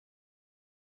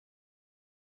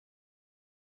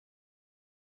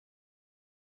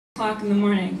o'clock in the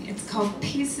morning. It's called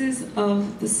Pieces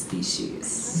of the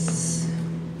Species.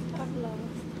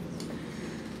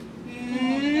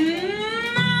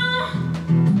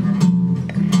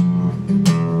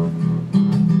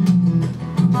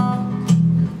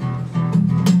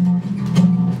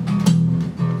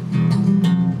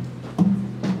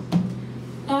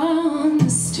 On the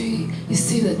street, you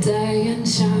see the day in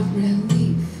sharp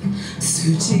relief,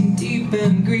 searching deep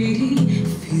and greedy,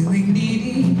 feeling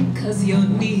needy, 'cause you're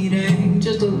needing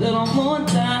just a little more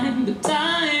time. But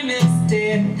time is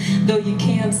dead, though you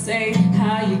can't say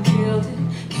how you killed it.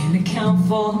 Can't account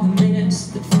for the minutes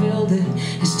that filled it.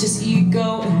 It's just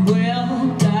ego and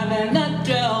will diving the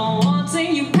drill,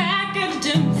 wanting you packaged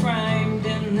and framed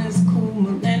in this cool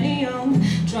millennium.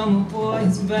 Drummer boy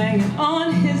is banging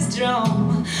on his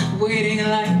drum, waiting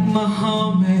like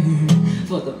Muhammad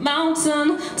for the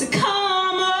mountain to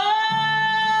come up.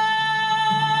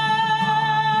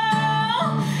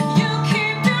 You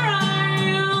keep your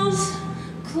eyes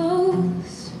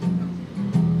closed.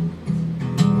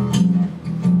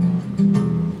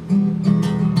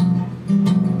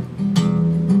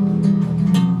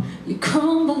 You're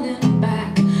crumbling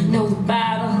back, no, the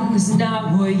battle is not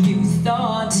what you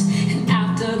thought. And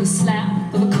after the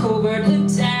slap of a covert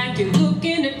attack, you're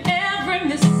looking at every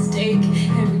mistake,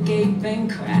 every gaping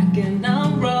crack in the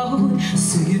road.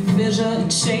 So you fissure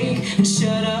and shake and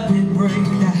shut up and break.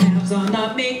 The halves are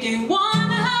not making one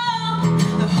half.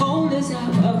 The whole is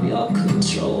out of your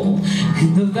control.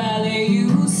 In the valley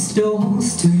you stole,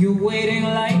 still you're waiting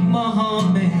like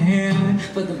Muhammad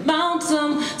for the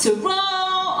mountain to roll.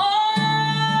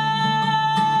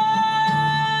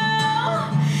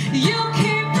 You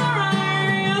keep your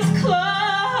eyes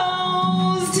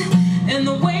closed in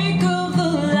the wake of the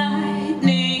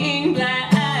lightning blast.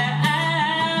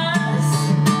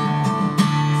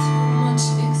 Too much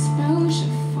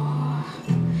exposure for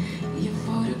your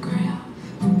photograph.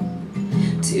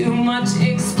 Too much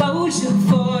exposure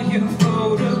for your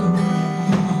photograph.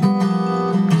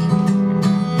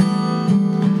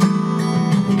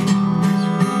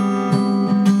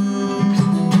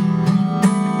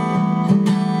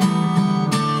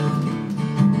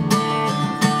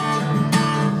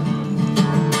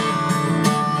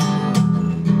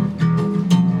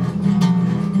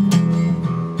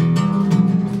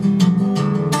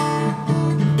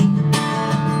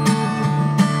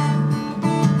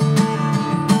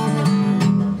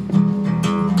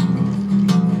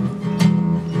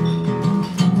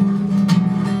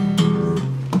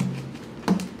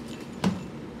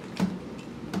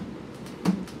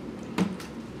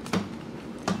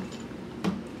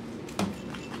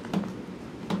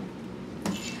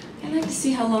 I'd like to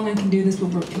see how long I can do this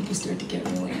before people start to get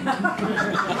really uncomfortable.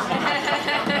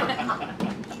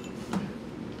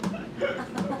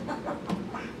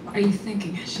 Are you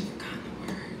thinking I should have gotten the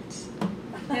words?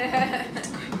 What's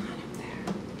going on up there?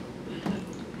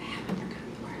 I haven't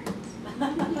forgotten the words.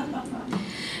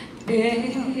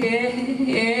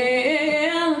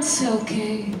 Yeah, it's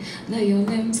okay. Let your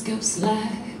limbs go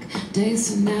slack. Days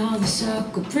from now the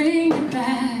shock will bring you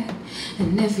back.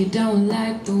 And if you don't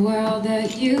like the world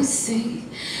that you see,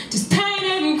 just paint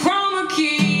it in chroma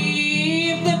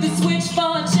key. Flip the switch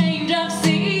for a change of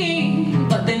scene.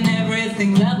 But then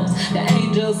everything levels. The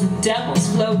angels and devils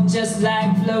float just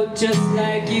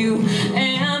like you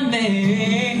and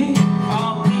me.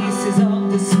 All pieces of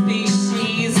the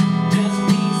species, just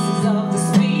pieces of the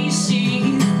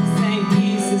species. Same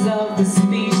pieces of the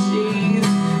species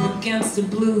against the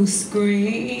blue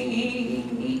screen.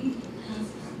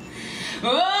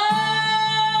 Oh!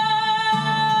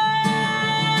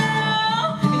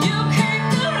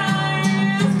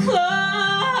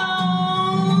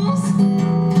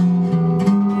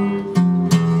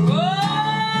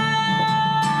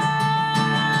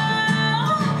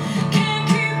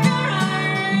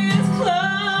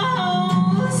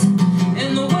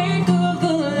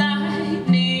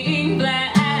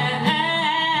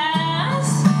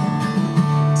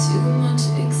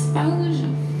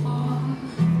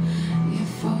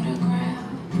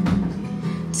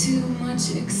 Too much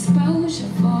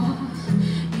exposure for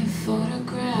your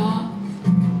photograph.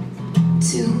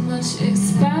 Too much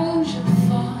exposure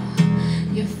for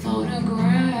your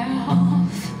photograph.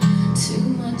 Too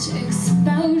much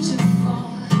exposure for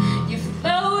your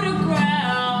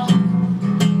photograph.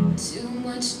 Too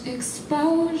much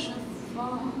exposure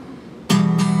for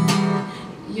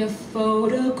your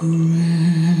photograph.